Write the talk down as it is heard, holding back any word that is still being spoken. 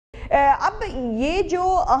اب یہ جو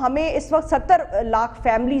ہمیں اس وقت 70 لاکھ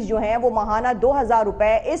فیملیز جو ہیں وہ ماہانہ 2000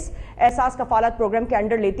 روپے اس احساس کفالت پروگرام کے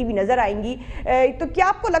انڈر لیتی بھی نظر آئیں گی، تو کیا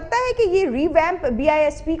آپ کو لگتا ہے کہ یہ ری ویمپ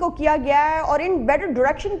BISP کو کیا گیا ہے اور ان بیٹر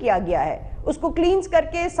ڈائریکشن کیا گیا ہے، اس کو کلینز کر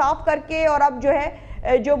کے صاف کر کے، اور اب جو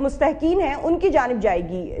ہے جو مستحقین ہیں ان کی جانب جائے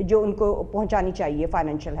گی جو ان کو پہنچانی چاہیے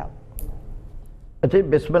فائنینشیل ہیلپ؟ اچھا،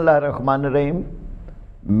 بسم اللہ الرحمن الرحیم۔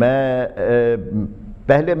 میں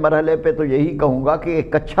پہلے مرحلے پہ تو یہی کہوں گا کہ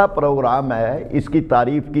ایک اچھا پروگرام ہے، اس کی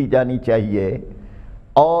تعریف کی جانی چاہیے،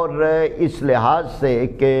 اور اس لحاظ سے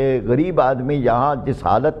کہ غریب آدمی یہاں جس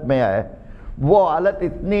حالت میں ہے وہ حالت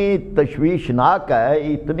اتنی تشویشناک ہے،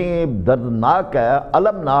 اتنی دردناک ہے،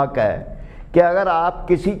 المناک ہے کہ اگر آپ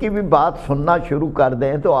کسی کی بھی بات سننا شروع کر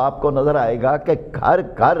دیں تو آپ کو نظر آئے گا کہ گھر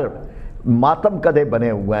گھر ماتم کدے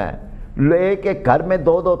بنے ہوئے ہیں، ایک ایک گھر میں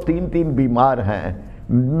 2 3 بیمار ہیں،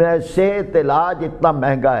 صحت علاج اتنا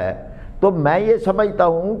مہنگا ہے۔ تو میں یہ سمجھتا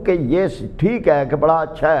ہوں کہ یہ ٹھیک ہے کہ بڑا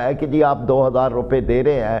اچھا ہے کہ جی آپ 2000 روپے دے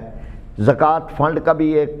رہے ہیں۔ زکوٰۃ فنڈ کا بھی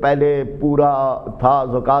ایک پہلے پورا تھا،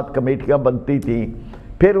 زکوٰۃ کمیٹیاں بنتی تھیں،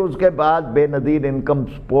 پھر اس کے بعد بے نظیر انکم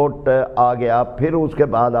سپورٹ آ گیا، پھر اس کے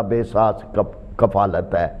بعد اب احساس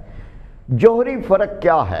کفالت ہے۔ جوہری فرق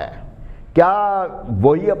کیا ہے؟ کیا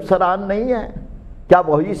وہی افسران نہیں ہیں؟ کیا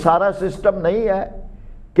وہی سارا سسٹم نہیں ہے؟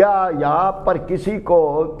 کیا یہاں پر کسی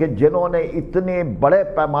کو کہ جنہوں نے اتنے بڑے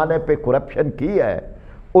پیمانے پہ کرپشن کی ہے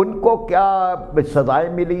ان کو کیا سزائیں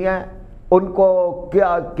ملی ہیں؟ ان کو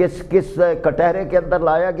کیا کس کٹہرے کے اندر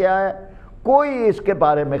لایا گیا ہے؟ کوئی اس کے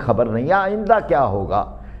بارے میں خبر نہیں ہے۔ آئندہ کیا ہوگا؟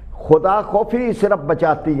 خدا خوفی صرف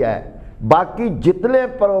بچاتی ہے، باقی جتنے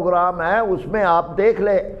پروگرام ہیں اس میں آپ دیکھ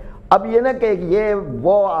لیں۔ اب یہ نہ کہ یہ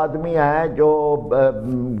وہ آدمی ہیں جو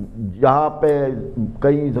یہاں پہ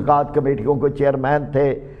کئی زکوٰۃ کمیٹیوں کے چیئرمین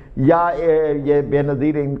تھے یا یہ بے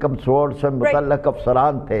نظیر انکم سورس سے متعلق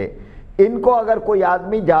افسران تھے، ان کو اگر کوئی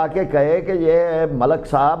آدمی جا کے کہے کہ یہ ملک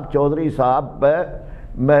صاحب، چودھری صاحب،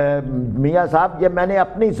 میاں صاحب، یہ میں نے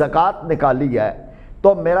اپنی زکوٰۃ نکالی ہے،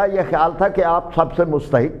 تو میرا یہ خیال تھا کہ آپ سب سے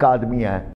مستحق آدمی ہیں۔